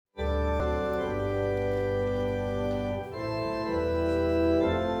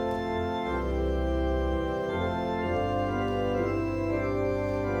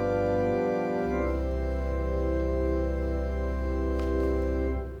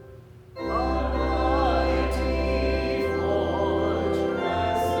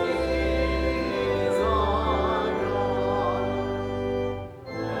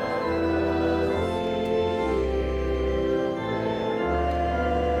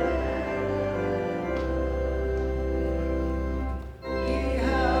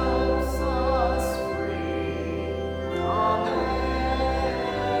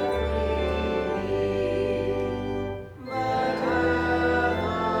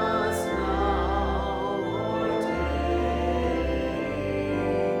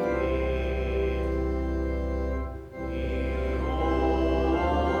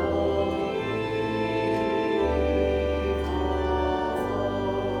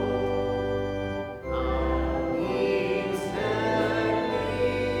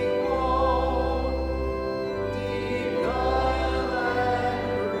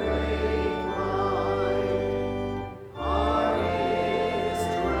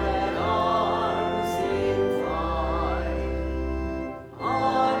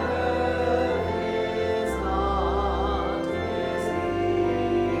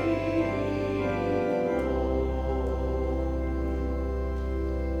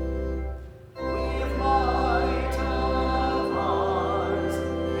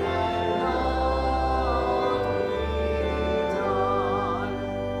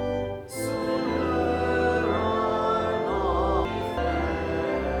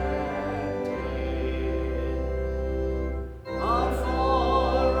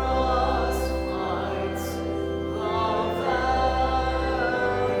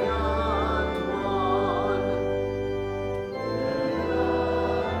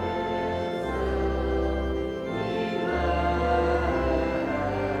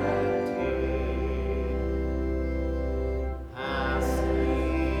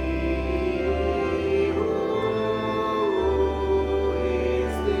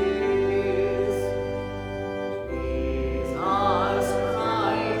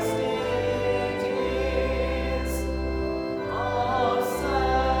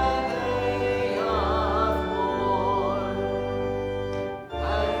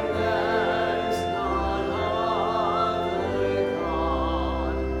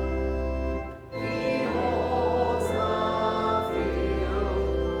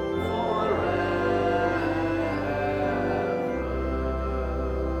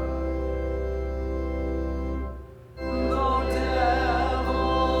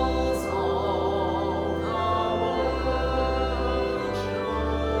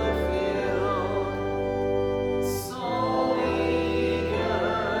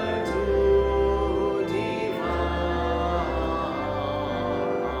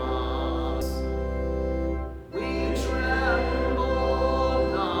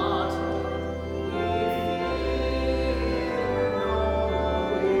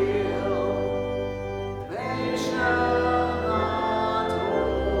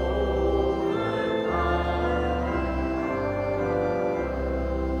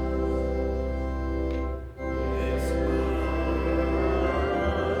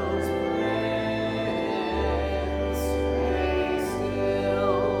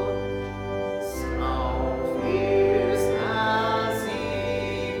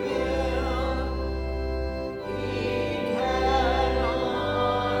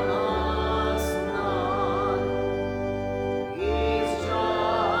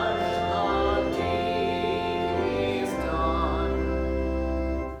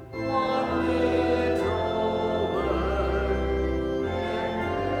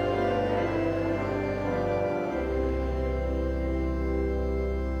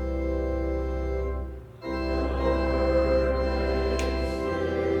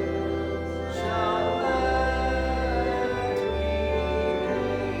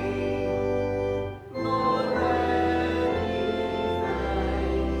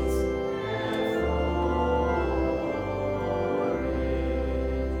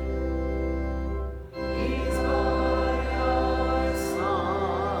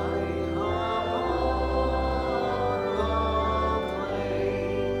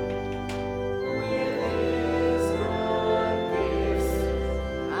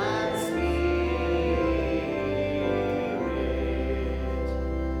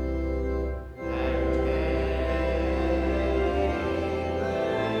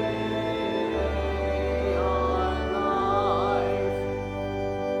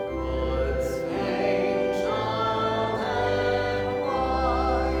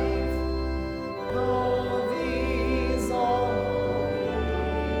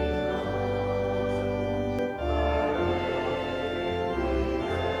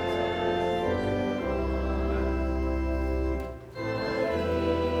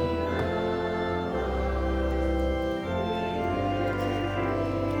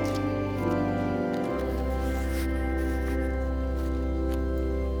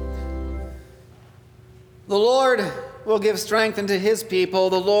The Lord will give strength unto his people.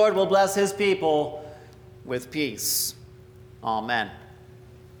 The Lord will bless his people with peace. Amen.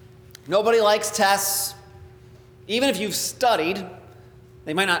 Nobody likes tests. Even if you've studied,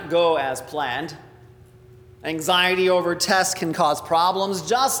 they might not go as planned. Anxiety over tests can cause problems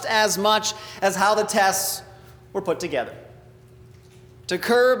just as much as how the tests were put together. To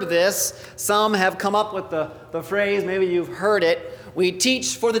curb this, some have come up with the phrase, maybe you've heard it, we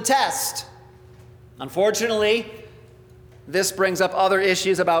teach for the test. Unfortunately, this brings up other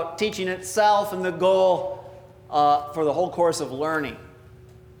issues about teaching itself and the goal for the whole course of learning.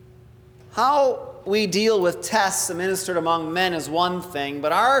 How we deal with tests administered among men is one thing,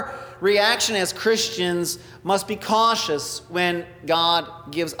 but our reaction as Christians must be cautious when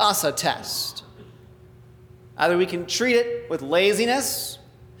God gives us a test. Either we can treat it with laziness,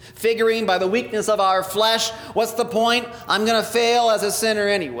 figuring by the weakness of our flesh, what's the point? I'm going to fail as a sinner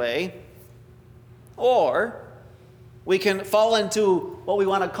anyway. Or we can fall into what we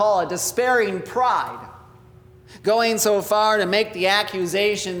want to call a despairing pride, going so far to make the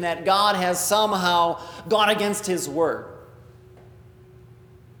accusation that God has somehow gone against his word.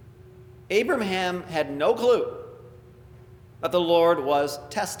 Abraham had no clue that the Lord was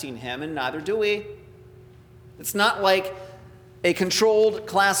testing him, and neither do we. It's not like a controlled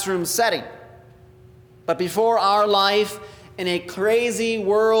classroom setting, but before our life in a crazy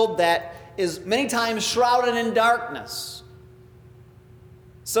world that is many times shrouded in darkness.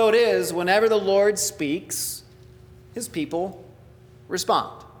 So it is whenever the Lord speaks, his people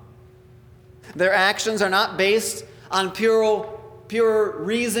respond. Their actions are not based on pure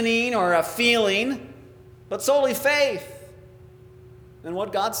reasoning or a feeling, but solely faith in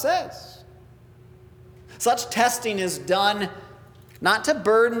what God says. Such testing is done not to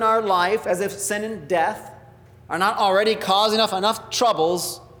burden our life as if sin and death are not already causing enough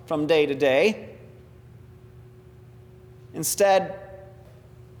troubles from day to day. Instead,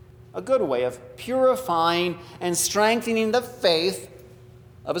 a good way of purifying and strengthening the faith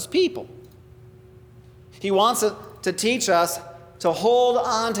of his people. He wants to teach us to hold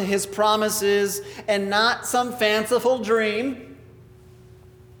on to his promises and not some fanciful dream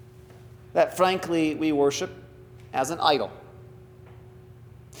that, frankly, we worship as an idol.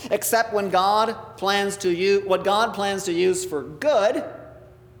 Except when God plans to use what God plans to use for good,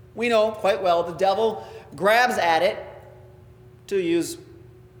 we know quite well the devil grabs at it to use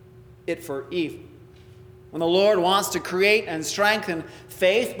it for evil. When the Lord wants to create and strengthen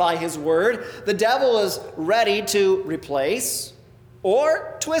faith by his word, the devil is ready to replace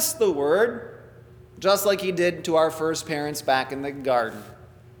or twist the word, just like he did to our first parents back in the garden.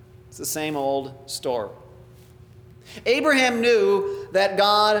 It's the same old story. Abraham knew that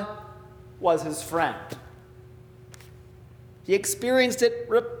God was his friend. He experienced it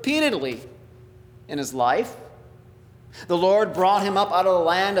repeatedly in his life. The Lord brought him up out of the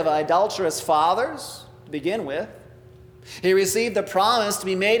land of idolatrous fathers to begin with. He received the promise to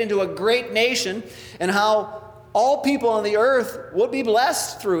be made into a great nation and how all people on the earth would be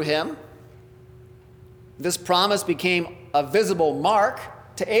blessed through him. This promise became a visible mark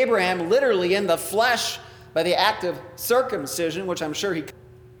to Abraham, literally in the flesh, by the act of circumcision, which I'm sure he.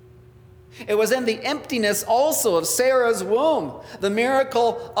 It was in the emptiness also of Sarah's womb, the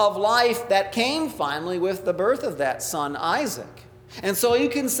miracle of life that came finally with the birth of that son, Isaac. And so you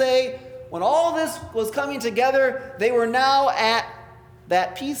can say, when all this was coming together, they were now at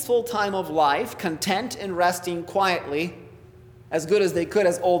that peaceful time of life, content and resting quietly, as good as they could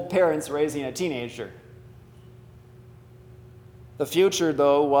as old parents raising a teenager. The future,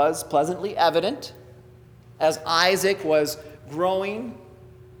 though, was pleasantly evident as Isaac was growing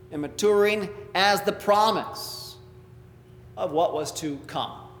and maturing as the promise of what was to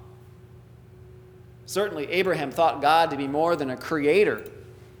come. Certainly, Abraham thought God to be more than a creator,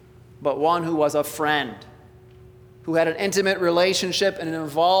 but one who was a friend, who had an intimate relationship and an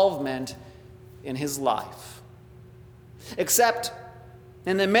involvement in his life. Except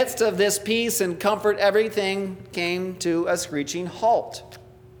in the midst of this peace and comfort, everything came to a screeching halt.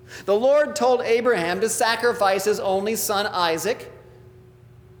 The Lord told Abraham to sacrifice his only son, Isaac,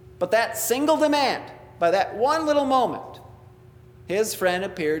 but that single demand, by that one little moment, his friend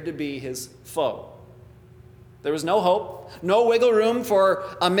appeared to be his foe. There was no hope, no wiggle room for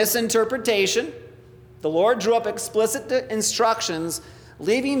a misinterpretation. The Lord drew up explicit instructions,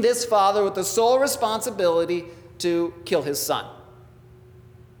 leaving this father with the sole responsibility to kill his son.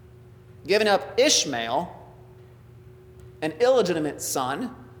 Giving up Ishmael, an illegitimate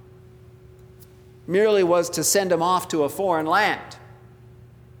son, merely was to send him off to a foreign land.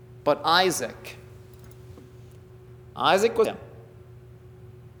 But Isaac was him.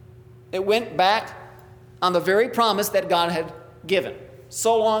 It went back on the very promise that God had given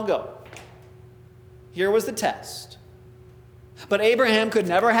so long ago. Here was the test. But Abraham could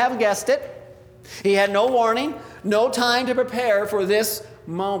never have guessed it. He had no warning, no time to prepare for this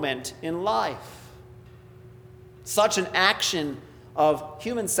moment in life. Such an action of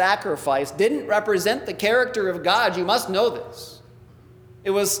human sacrifice didn't represent the character of God. You must know this.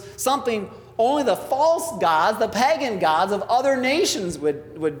 It was something only the false gods, the pagan gods of other nations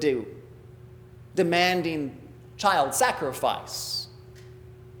would do, demanding child sacrifice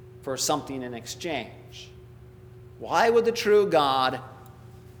for something in exchange. Why would the true God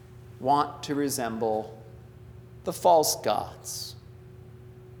want to resemble the false gods?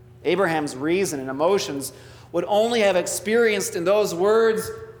 Abraham's reason and emotions would only have experienced in those words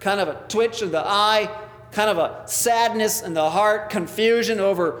kind of a twitch of the eye, kind of a sadness in the heart, confusion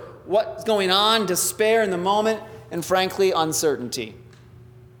over what's going on, despair in the moment, and frankly, uncertainty.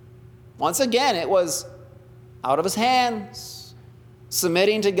 Once again, it was out of his hands,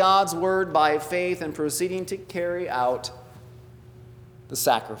 submitting to God's word by faith and proceeding to carry out the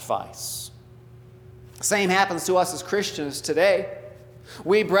sacrifice. The same happens to us as Christians today.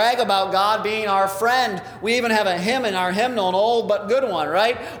 We brag about God being our friend. We even have a hymn in our hymnal, an old but good one,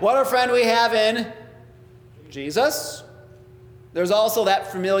 right? What a friend we have in Jesus. There's also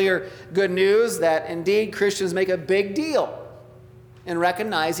that familiar good news that indeed Christians make a big deal in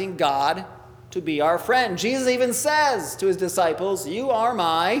recognizing God to be our friend. Jesus even says to his disciples, "You are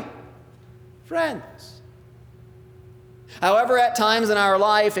my friends." However, at times in our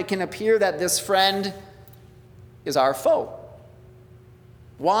life, it can appear that this friend is our foe.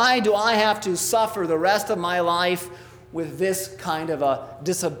 Why do I have to suffer the rest of my life with this kind of a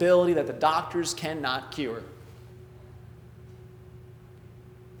disability that the doctors cannot cure?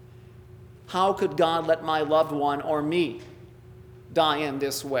 How could God let my loved one or me die in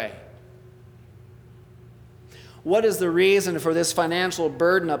this way? What is the reason for this financial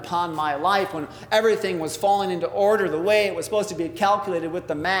burden upon my life when everything was falling into order the way it was supposed to be calculated with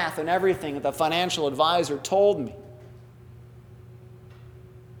the math and everything that the financial advisor told me?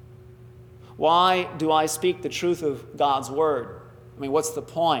 Why do I speak the truth of God's word? I mean, what's the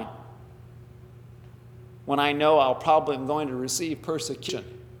point when I know I'll probably am going to receive persecution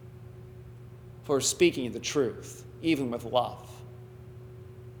for speaking the truth, even with love?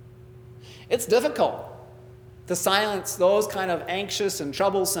 It's difficult to silence those kind of anxious and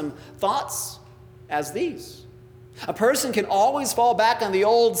troublesome thoughts as these. A person can always fall back on the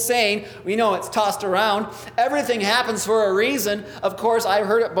old saying, we know it's tossed around, everything happens for a reason. Of course, I've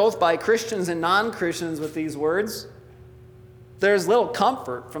heard it both by Christians and non-Christians with these words. There's little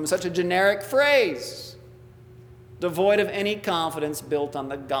comfort from such a generic phrase, devoid of any confidence built on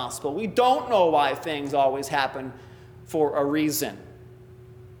the gospel. We don't know why things always happen for a reason,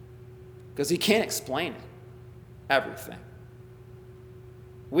 because you can't explain it, everything.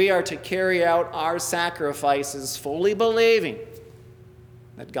 We are to carry out our sacrifices fully believing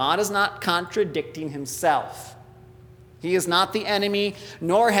that God is not contradicting himself. He is not the enemy,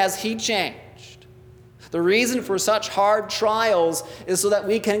 nor has he changed. The reason for such hard trials is so that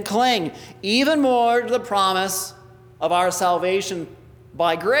we can cling even more to the promise of our salvation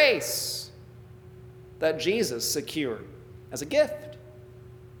by grace that Jesus secured as a gift.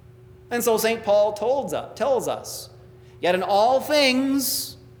 And so St. Paul tells us, yet in all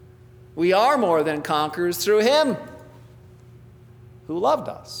things we are more than conquerors through him who loved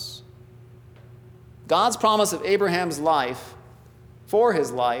us. God's promise of Abraham's life, for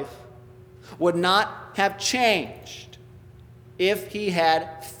his life, would not have changed if he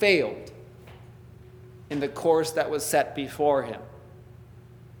had failed in the course that was set before him.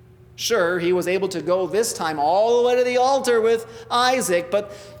 Sure, he was able to go this time all the way to the altar with Isaac,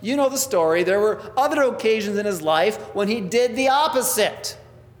 but you know the story. There were other occasions in his life when he did the opposite.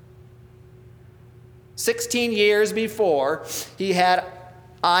 16 years before he had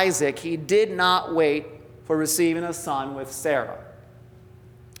Isaac, he did not wait for receiving a son with Sarah.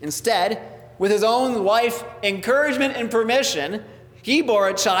 Instead, with his own wife's encouragement and permission, he bore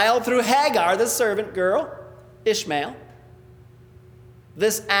a child through Hagar, the servant girl, Ishmael.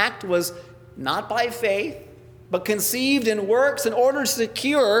 This act was not by faith, but conceived in works in order to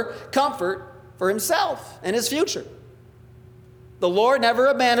secure comfort for himself and his future. The Lord never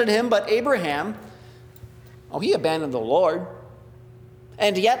abandoned him, but Abraham, he abandoned the Lord.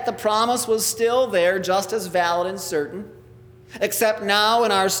 And yet the promise was still there, just as valid and certain. Except now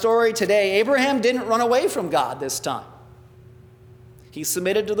in our story today, Abraham didn't run away from God this time. He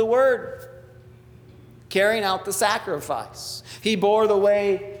submitted to the word, carrying out the sacrifice. He bore the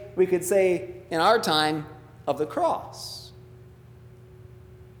way, we could say in our time, of the cross.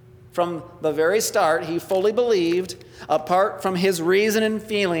 From the very start, he fully believed, apart from his reason and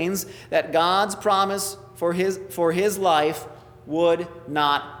feelings, that God's promise for his life would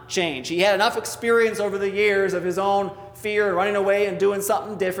not change. He had enough experience over the years of his own fear, running away and doing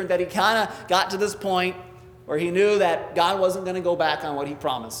something different, that he kind of got to this point where he knew that God wasn't going to go back on what he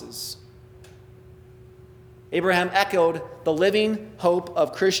promises. Abraham echoed the living hope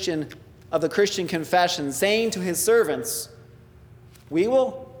of the Christian confession, saying to his servants, we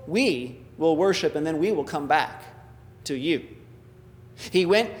will worship, and then we will come back to you. He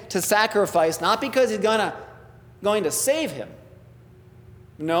went to sacrifice not because he's going to save him.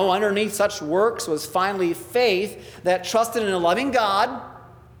 No, underneath such works was finally faith that trusted in a loving God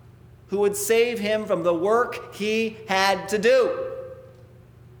who would save him from the work he had to do.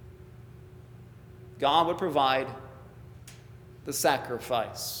 God would provide the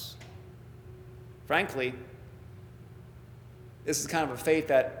sacrifice. Frankly, this is kind of a faith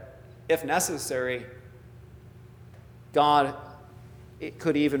that, if necessary, God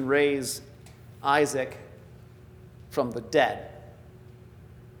could even raise Isaac from the dead.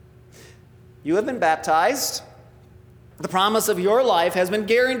 You have been baptized. The promise of your life has been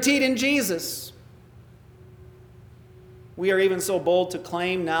guaranteed in Jesus. We are even so bold to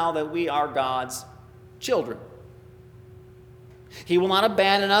claim now that we are God's children. He will not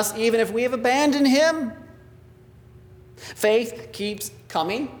abandon us even if we have abandoned him. Faith keeps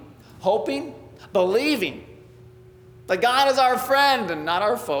coming, hoping, believing that God is our friend and not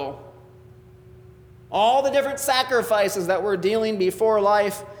our foe. All the different sacrifices that we're dealing before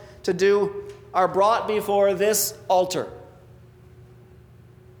life to do are brought before this altar.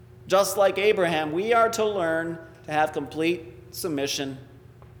 Just like Abraham, we are to learn to have complete submission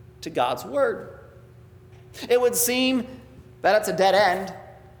to God's word. It would seem that it's a dead end.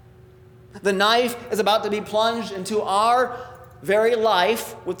 The knife is about to be plunged into our very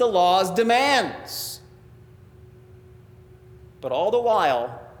life with the law's demands. But all the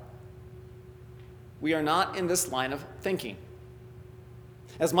while, we are not in this line of thinking.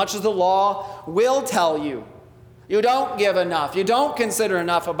 As much as the law will tell you, you don't give enough, you don't consider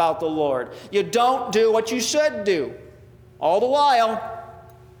enough about the Lord, you don't do what you should do. All the while,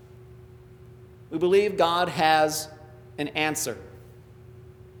 we believe God has an answer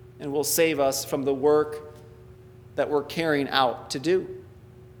and will save us from the work that we're carrying out to do.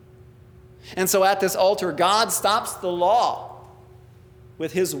 And so at this altar, God stops the law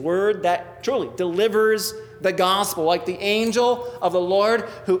with his word that truly delivers the gospel, like the angel of the Lord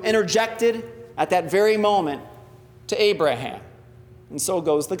who interjected at that very moment to Abraham. And so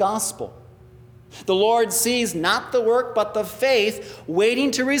goes the gospel. The Lord sees not the work, but the faith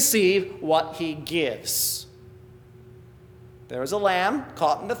waiting to receive what he gives. There is a lamb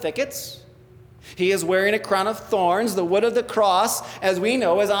caught in the thickets. He is wearing a crown of thorns. The wood of the cross, as we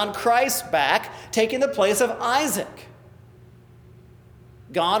know, is on Christ's back, taking the place of Isaac.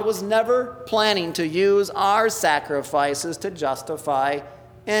 God was never planning to use our sacrifices to justify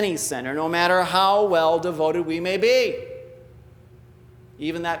any sinner, no matter how well devoted we may be.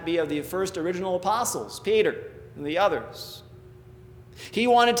 Even that be of the first original apostles, Peter and the others. He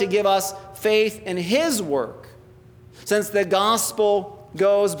wanted to give us faith in his work, since the gospel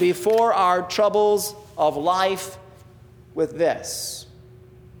goes before our troubles of life with this: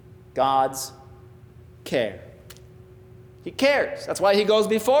 God's care. He cares. That's why he goes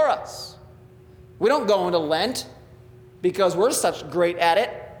before us. We don't go into Lent because we're such great at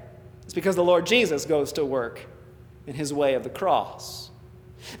it. It's because the Lord Jesus goes to work in his way of the cross.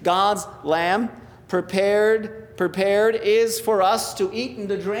 God's lamb prepared is for us to eat and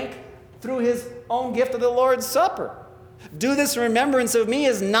to drink through his own gift of the Lord's Supper. Do this in remembrance of me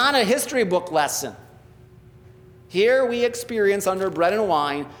is not a history book lesson. Here we experience under bread and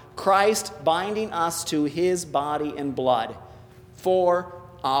wine Christ binding us to his body and blood for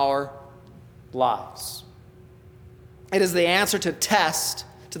our lives. It is the answer to the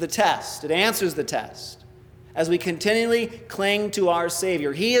test. It answers the test as we continually cling to our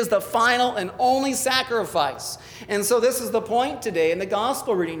Savior. He is the final and only sacrifice. And so this is the point today in the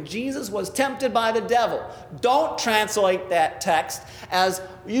gospel reading. Jesus was tempted by the devil. Don't translate that text as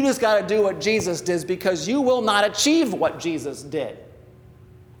you just got to do what Jesus did, because you will not achieve what Jesus did.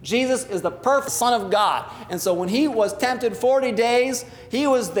 Jesus is the perfect Son of God. And so when he was tempted 40 days, he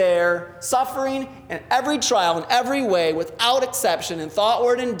was there suffering in every trial, in every way, without exception, in thought,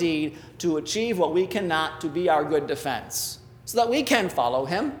 word, and deed, to achieve what we cannot, to be our good defense, so that we can follow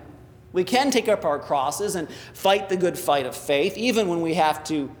him. We can take up our crosses and fight the good fight of faith, even when we have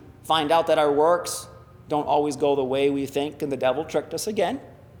to find out that our works don't always go the way we think and the devil tricked us again.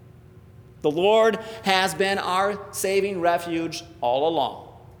 The Lord has been our saving refuge all along.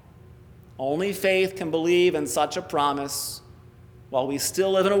 Only faith can believe in such a promise while we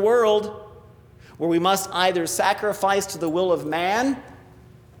still live in a world where we must either sacrifice to the will of man,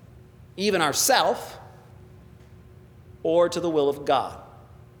 even ourself, or to the will of God.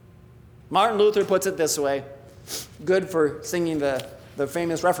 Martin Luther puts it this way, good for singing the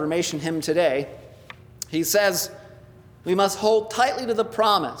famous Reformation hymn today. He says, we must hold tightly to the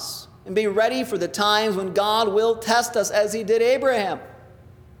promise and be ready for the times when God will test us as he did Abraham.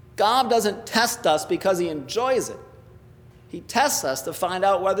 God doesn't test us because he enjoys it. He tests us to find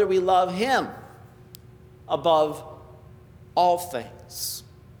out whether we love him above all things.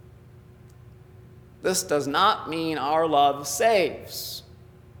 This does not mean our love saves,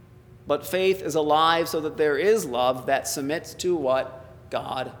 but faith is alive so that there is love that submits to what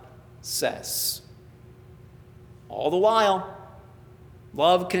God says. All the while,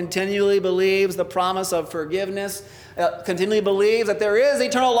 love continually believes the promise of forgiveness, continually believes that there is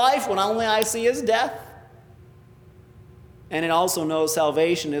eternal life when only I see is death. And it also knows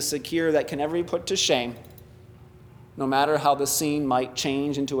salvation is secure, that can never be put to shame, no matter how the scene might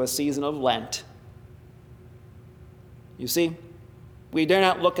change into a season of Lent. You see, we dare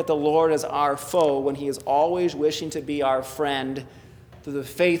not look at the Lord as our foe when he is always wishing to be our friend through the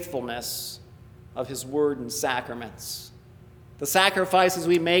faithfulness of his word and sacraments. The sacrifices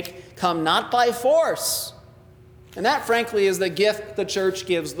we make come not by force. And that, frankly, is the gift the church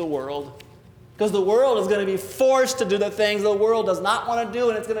gives the world. Because the world is going to be forced to do the things the world does not want to do,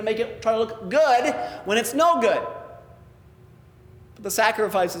 and it's going to make it try to look good when it's no good. But the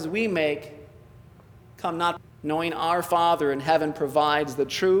sacrifices we make come not knowing our Father in heaven provides the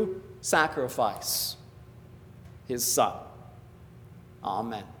true sacrifice, his Son.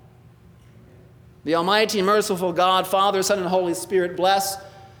 Amen. The Almighty and merciful God, Father, Son, and Holy Spirit, bless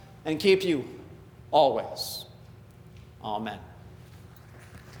and keep you always. Amen.